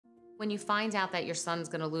When you find out that your son's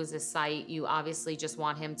gonna lose his sight, you obviously just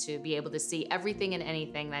want him to be able to see everything and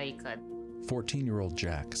anything that he could. 14-year-old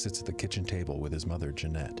Jack sits at the kitchen table with his mother,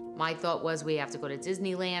 Jeanette. My thought was we have to go to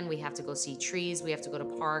Disneyland, we have to go see trees, we have to go to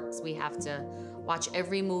parks, we have to watch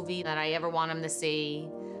every movie that I ever want him to see,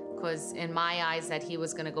 because in my eyes that he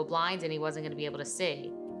was gonna go blind and he wasn't gonna be able to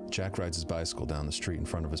see. Jack rides his bicycle down the street in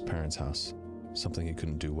front of his parents' house, something he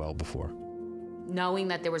couldn't do well before. Knowing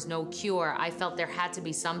that there was no cure, I felt there had to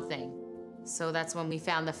be something. So that's when we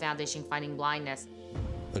found the foundation Fighting Blindness.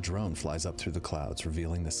 A drone flies up through the clouds,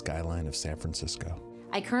 revealing the skyline of San Francisco.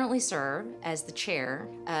 I currently serve as the chair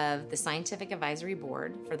of the Scientific Advisory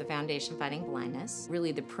Board for the Foundation Fighting Blindness,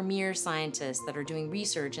 really the premier scientists that are doing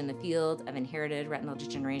research in the field of inherited retinal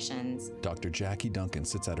degenerations. Dr. Jackie Duncan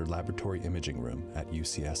sits at her laboratory imaging room at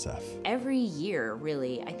UCSF. Every year,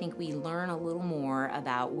 really, I think we learn a little more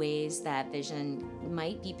about ways that vision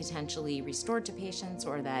might be potentially restored to patients,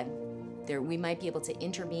 or that we might be able to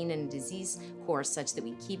intervene in a disease course such that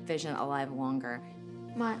we keep vision alive longer.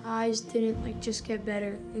 My eyes didn't just get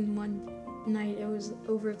better in one night. It was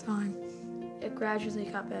over time. It gradually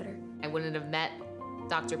got better. I wouldn't have met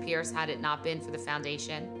Dr. Pierce had it not been for the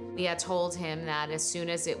foundation. We had told him that as soon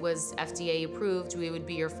as it was FDA approved, we would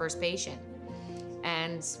be your first patient.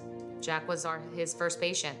 And Jack was his first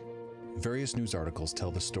patient. Various news articles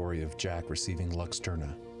tell the story of Jack receiving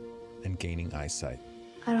LUXTURNA and gaining eyesight.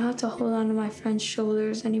 I don't have to hold on to my friend's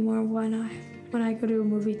shoulders anymore when I go to a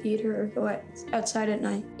movie theater or go outside at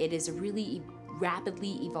night. It is a really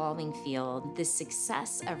rapidly evolving field. The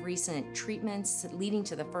success of recent treatments leading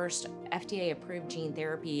to the first FDA-approved gene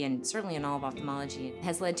therapy, and certainly in all of ophthalmology,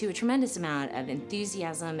 has led to a tremendous amount of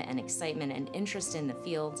enthusiasm and excitement and interest in the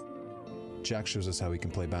field. Jack shows us how he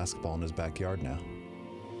can play basketball in his backyard now.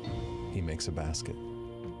 He makes a basket.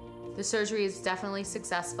 The surgery is definitely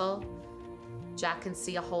successful. Jack can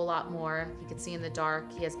see a whole lot more. He can see in the dark.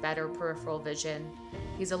 He has better peripheral vision.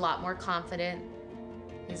 He's a lot more confident.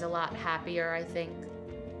 He's a lot happier, I think.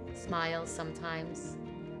 Smiles sometimes.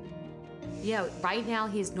 Yeah, right now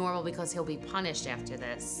he's normal because he'll be punished after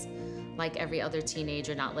this, like every other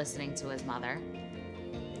teenager not listening to his mother.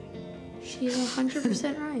 She's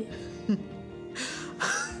 100% right.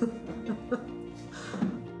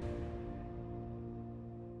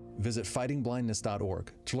 Visit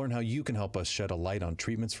fightingblindness.org to learn how you can help us shed a light on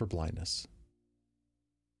treatments for blindness.